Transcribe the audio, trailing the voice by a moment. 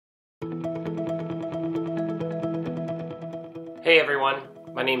Hey everyone,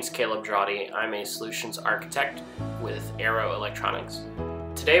 my name is Caleb Drawdy. I'm a solutions architect with Arrow Electronics.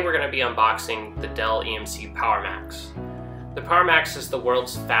 Today we're going to be unboxing the Dell EMC PowerMax. The PowerMax is the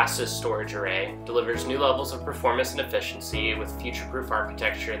world's fastest storage array, delivers new levels of performance and efficiency with future-proof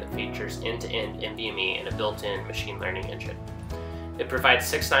architecture that features end-to-end NVMe and a built-in machine learning engine. It provides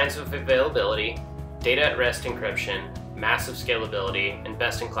 6 nines of availability, data at rest encryption, massive scalability, and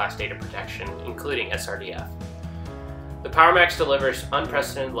best-in-class data protection, including SRDF. The PowerMax delivers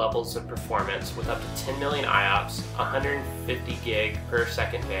unprecedented levels of performance with up to 10 million IOPS, 150 gig per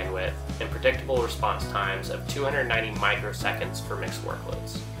second bandwidth, and predictable response times of 290 microseconds for mixed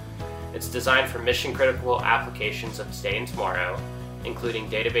workloads. It's designed for mission-critical applications of today and tomorrow, including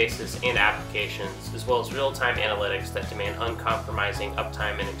databases and applications, as well as real-time analytics that demand uncompromising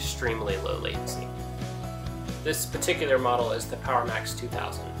uptime and extremely low latency. This particular model is the PowerMax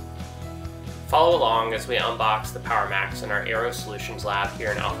 2000. Follow along as we unbox the PowerMax in our Arrow Solutions lab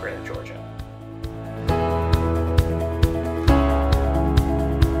here in Alpharetta, Georgia.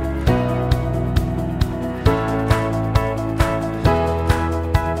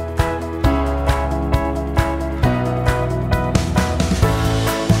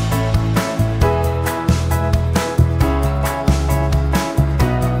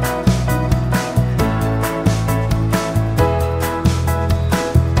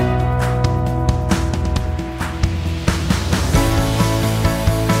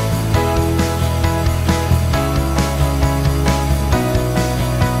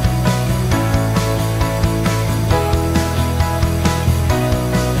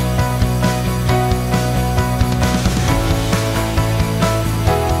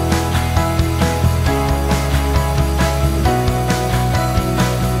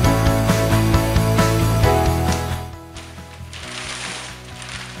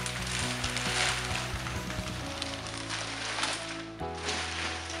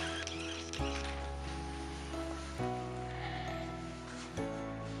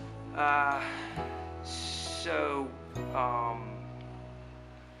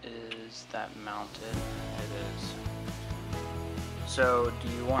 Is that mounted? It is. So do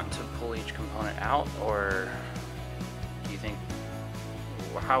you want to pull each component out, or do you think,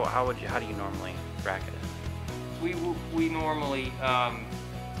 how do you normally bracket it? We normally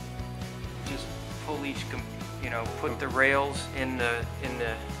just pull each, put the rails in the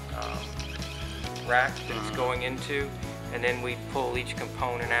rack that it's going into, and then we pull each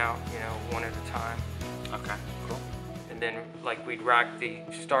component out, one at a time. Okay, cool. And then, like, we'd rack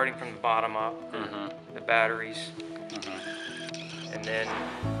starting from the bottom up, the batteries, and then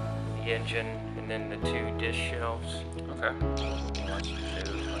the engine, and then the 2 disk shelves. Okay. Let's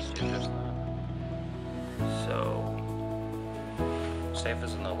do just that. So, safe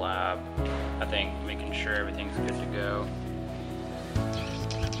is in the lab. I think making sure everything's good to go.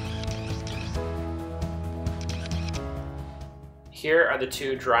 Here are the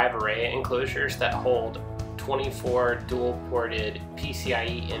 2 drive array enclosures that hold 24 dual-ported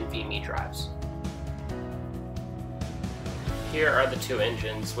PCIe NVMe drives. Here are the 2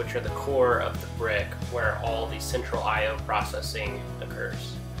 engines, which are the core of the brick where all the central I/O processing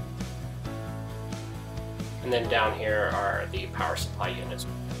occurs. And then down here are the power supply units.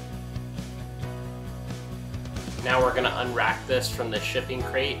 Now we're going to unrack this from the shipping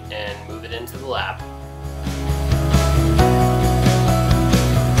crate and move it into the lab.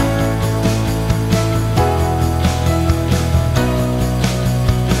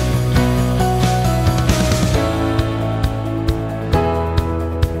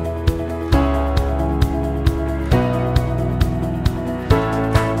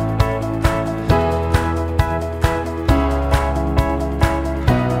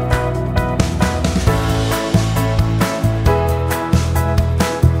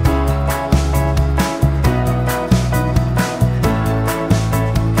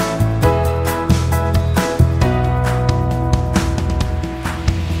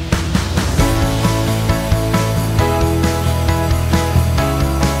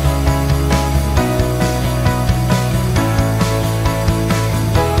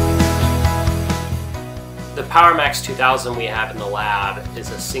 The PowerMax 2000 we have in the lab is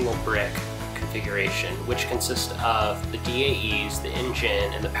a single brick configuration, which consists of the DAEs, the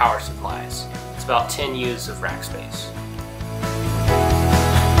engine, and the power supplies. It's about 10 U's of rack space.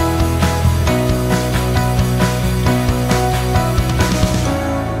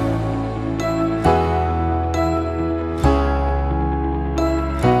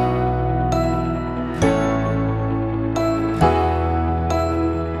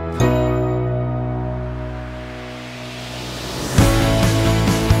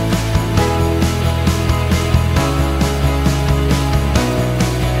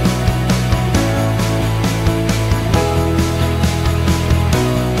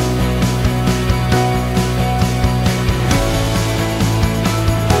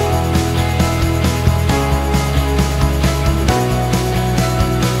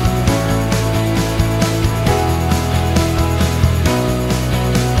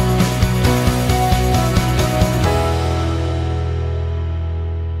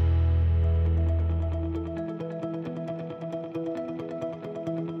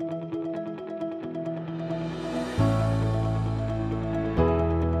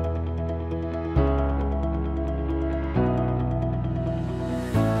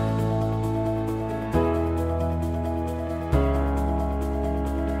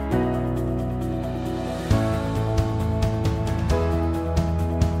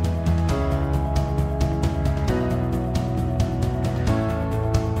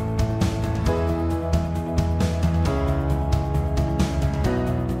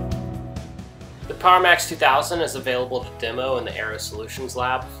 PowerMax 2000 is available to demo in the Aero Solutions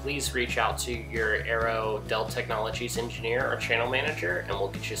Lab. Please reach out to your Aero Dell Technologies engineer or channel manager and we'll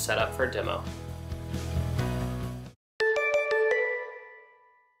get you set up for a demo.